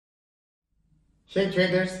Hey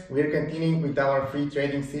traders, we're continuing with our free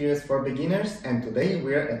trading series for beginners and today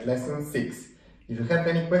we're at lesson 6. If you have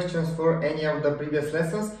any questions for any of the previous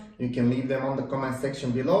lessons, you can leave them on the comment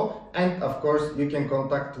section below and of course you can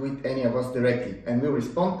contact with any of us directly and we'll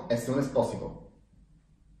respond as soon as possible.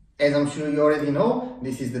 As I'm sure you already know,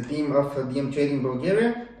 this is the team of DM Trading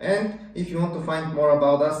Bulgaria, and if you want to find more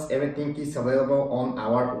about us, everything is available on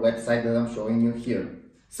our website that I'm showing you here.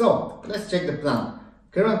 So let's check the plan.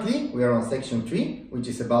 Currently, we are on section 3, which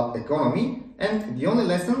is about economy, and the only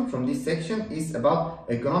lesson from this section is about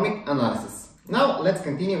economic analysis. Now, let's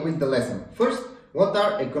continue with the lesson. First, what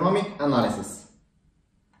are economic analysis?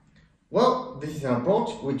 Well, this is an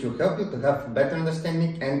approach which will help you to have better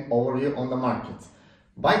understanding and overview on the markets.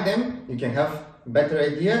 By them, you can have better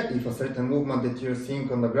idea if a certain movement that you're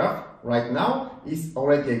seeing on the graph right now is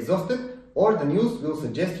already exhausted, or the news will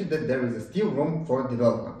suggest you that there is still room for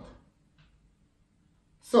development.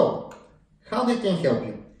 So, how they can help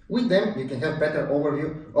you? With them, you can have better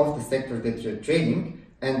overview of the sector that you're trading,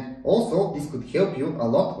 and also this could help you a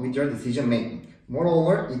lot with your decision making.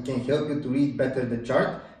 Moreover, it can help you to read better the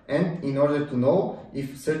chart and in order to know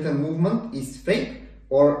if certain movement is fake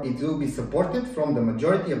or it will be supported from the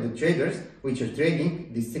majority of the traders which are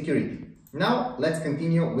trading this security. Now, let's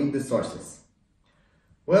continue with the sources.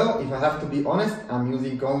 Well, if I have to be honest, I'm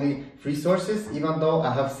using only free sources, even though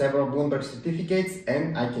I have several Bloomberg certificates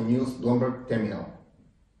and I can use Bloomberg Terminal.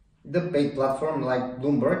 The paid platforms like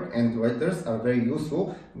Bloomberg and Reuters are very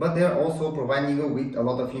useful, but they are also providing you with a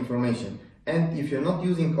lot of information. And if you're not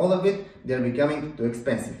using all of it, they're becoming too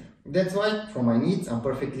expensive. That's why, for my needs, I'm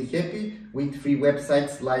perfectly happy with free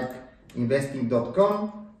websites like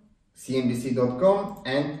investing.com, cnbc.com,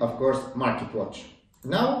 and of course MarketWatch.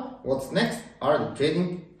 Now, what's next are the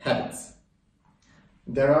trading habits.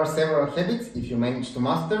 There are several habits. If you manage to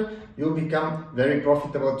master, you'll become very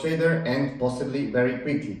profitable trader and possibly very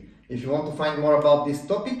quickly. If you want to find more about this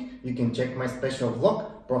topic, you can check my special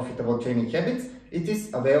vlog, Profitable Trading Habits. It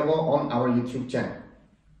is available on our YouTube channel.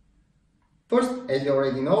 First, as you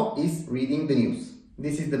already know, is reading the news.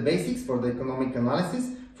 This is the basics for the economic analysis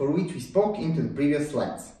for which we spoke into the previous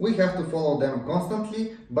slides. We have to follow them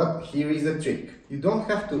constantly, but here is a trick. You don't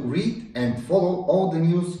have to read and follow all the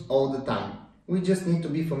news all the time. We just need to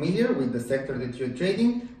be familiar with the sector that you're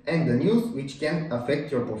trading and the news which can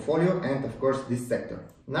affect your portfolio and of course this sector.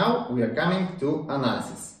 Now we are coming to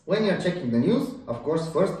analysis. When you're checking the news, of course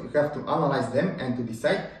first you have to analyze them and to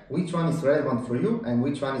decide which one is relevant for you and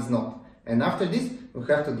which one is not. And after this, you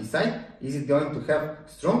have to decide, is it going to have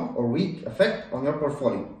strong or weak effect on your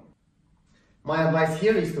portfolio? My advice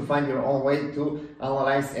here is to find your own way to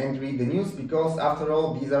analyze and read the news, because after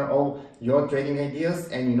all, these are all your trading ideas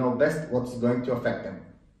and you know best what's going to affect them.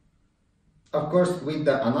 Of course, with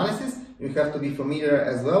the analysis, you have to be familiar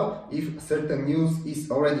as well if certain news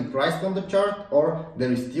is already priced on the chart or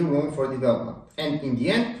there is still room for development. And in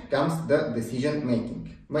the end comes the decision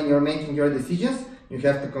making. When you're making your decisions, you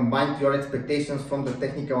have to combine your expectations from the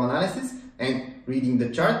technical analysis and reading the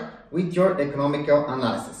chart with your economical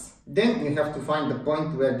analysis. Then you have to find the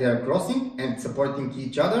point where they are crossing and supporting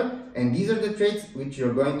each other, and these are the trades which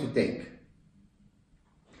you're going to take.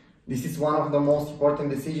 This is one of the most important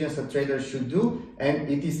decisions a trader should do, and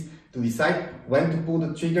it is to decide when to pull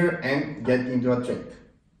the trigger and get into a trade.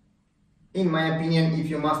 In my opinion, if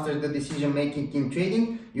you master the decision making in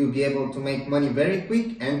trading, you'll be able to make money very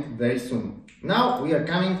quick and very soon. Now we are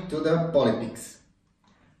coming to the politics.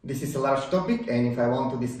 This is a large topic, and if I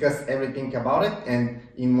want to discuss everything about it and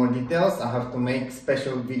in more details, I have to make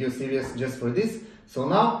special video series just for this. So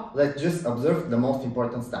now let's just observe the most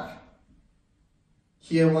important stuff.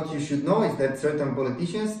 Here what you should know is that certain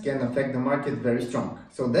politicians can affect the market very strong.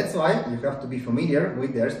 So that's why you have to be familiar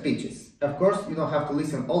with their speeches. Of course, you don't have to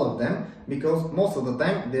listen all of them, because most of the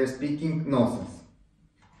time they're speaking nonsense.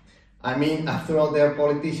 I mean, after all, they're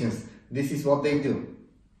politicians. This is what they do.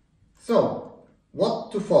 So,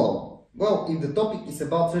 what to follow? Well, if the topic is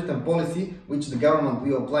about certain policy which the government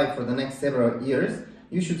will apply for the next several years,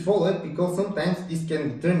 you should follow it, because sometimes this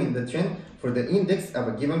can determine the trend for the index of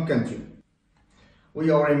a given country. We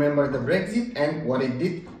all remember the Brexit and what it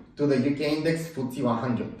did to the UK index FTSE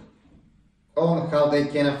 100. On how they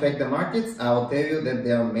can affect the markets, I will tell you that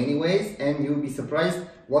there are many ways, and you'll be surprised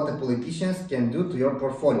what the politicians can do to your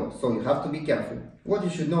portfolio, so you have to be careful. What you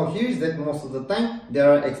should know here is that most of the time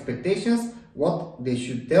there are expectations what they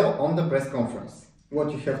should tell on the press conference. What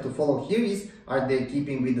you have to follow here is, are they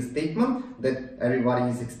keeping with the statement that everybody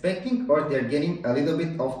is expecting, or they're getting a little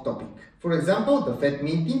bit off topic. For example, the Fed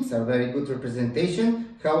meetings are very good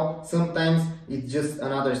representation, how sometimes it's just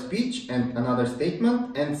another speech and another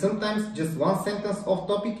statement, and sometimes just one sentence off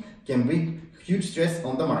topic can bring huge stress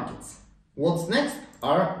on the markets. What's next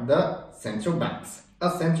are the central banks.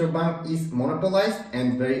 A central bank is monopolized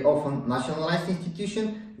and very often nationalized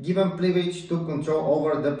institution given privilege to control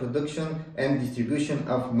over the production and distribution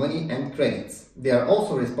of money and credits. They are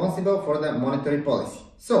also responsible for the monetary policy.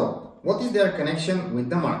 So, what is their connection with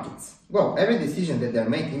the markets? Well, every decision that they're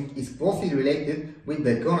making is closely related with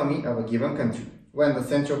the economy of a given country. When the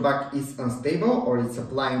central bank is unstable or is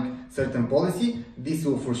applying certain policy, this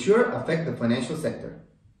will for sure affect the financial sector.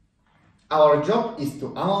 Our job is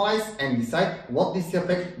to analyze and decide what this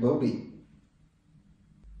effect will be.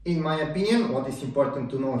 In my opinion, what is important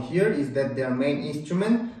to know here is that their main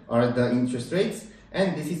instrument are the interest rates,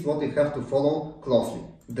 and this is what we have to follow closely.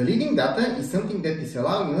 The leading data is something that is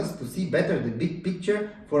allowing us to see better the big picture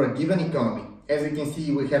for a given economy. As you can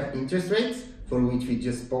see, we have interest rates, for which we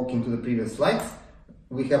just spoke into the previous slides.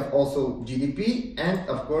 We have also GDP, and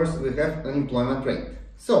of course we have unemployment rate.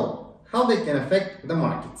 So, how they can affect the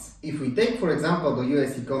markets? If we take, for example, the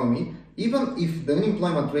US economy, even if the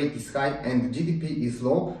unemployment rate is high and GDP is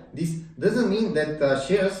low, this doesn't mean that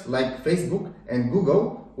shares like Facebook and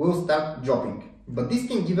Google will start dropping. But this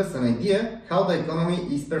can give us an idea how the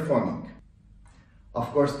economy is performing.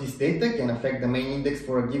 Of course, this data can affect the main index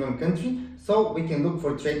for a given country, so we can look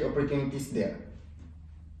for trade opportunities there.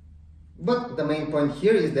 But the main point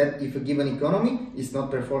here is that if a given economy is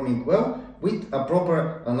not performing well, with a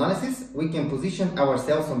proper analysis, we can position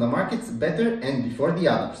ourselves on the markets better and before the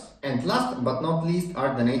others. And last but not least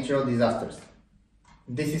are the natural disasters.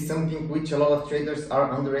 This is something which a lot of traders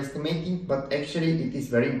are underestimating, but actually it is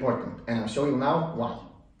very important, and I'll show you now why.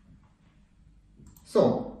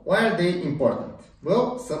 So, why are they important?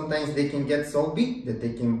 Well, sometimes they can get so big that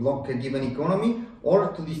they can block a given economy or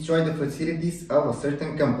to destroy the facilities of a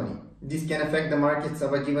certain company. This can affect the markets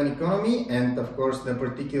of a given economy and of course the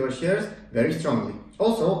particular shares very strongly.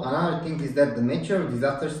 Also, another thing is that the natural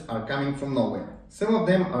disasters are coming from nowhere. Some of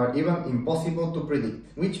them are even impossible to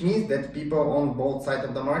predict, which means that people on both sides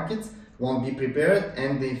of the markets won't be prepared,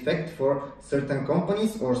 and the effect for certain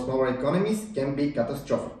companies or smaller economies can be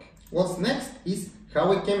catastrophic. What's next is how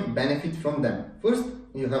we can benefit from them. First,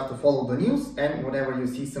 you have to follow the news, and whenever you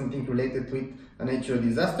see something related with a natural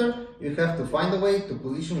disaster, you have to find a way to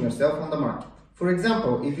position yourself on the market. For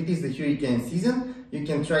example, if it is the hurricane season, you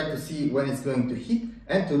can try to see when it's going to hit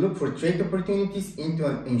and to look for trade opportunities into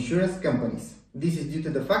insurance companies. This is due to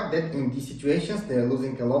the fact that in these situations they are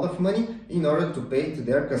losing a lot of money in order to pay to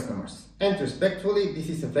their customers. And respectfully, this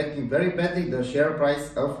is affecting very badly the share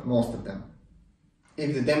price of most of them.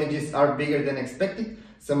 If the damages are bigger than expected,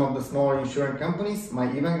 some of the smaller insurance companies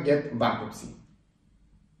might even get bankruptcy.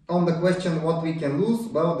 On the question what we can lose,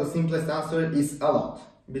 well, the simplest answer is a lot.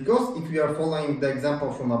 Because if we are following the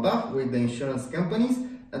example from above with the insurance companies,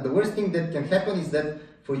 the worst thing that can happen is that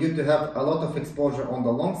for you to have a lot of exposure on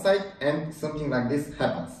the long side and something like this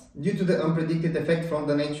happens. Due to the unpredicted effect from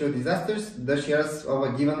the natural disasters, the shares of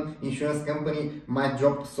a given insurance company might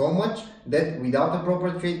drop so much that without a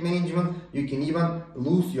proper trade management, you can even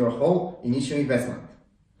lose your whole initial investment.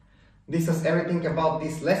 This is everything about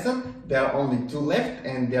this lesson. There are only 2 left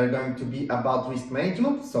and they are going to be about risk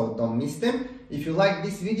management, so don't miss them. If you like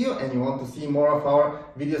this video and you want to see more of our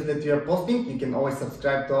videos that we are posting, you can always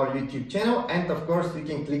subscribe to our YouTube channel, and of course you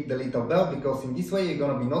can click the little bell, because in this way you're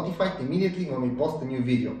going to be notified immediately when we post a new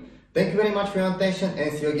video. Thank you very much for your attention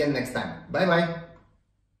and see you again next time. Bye bye!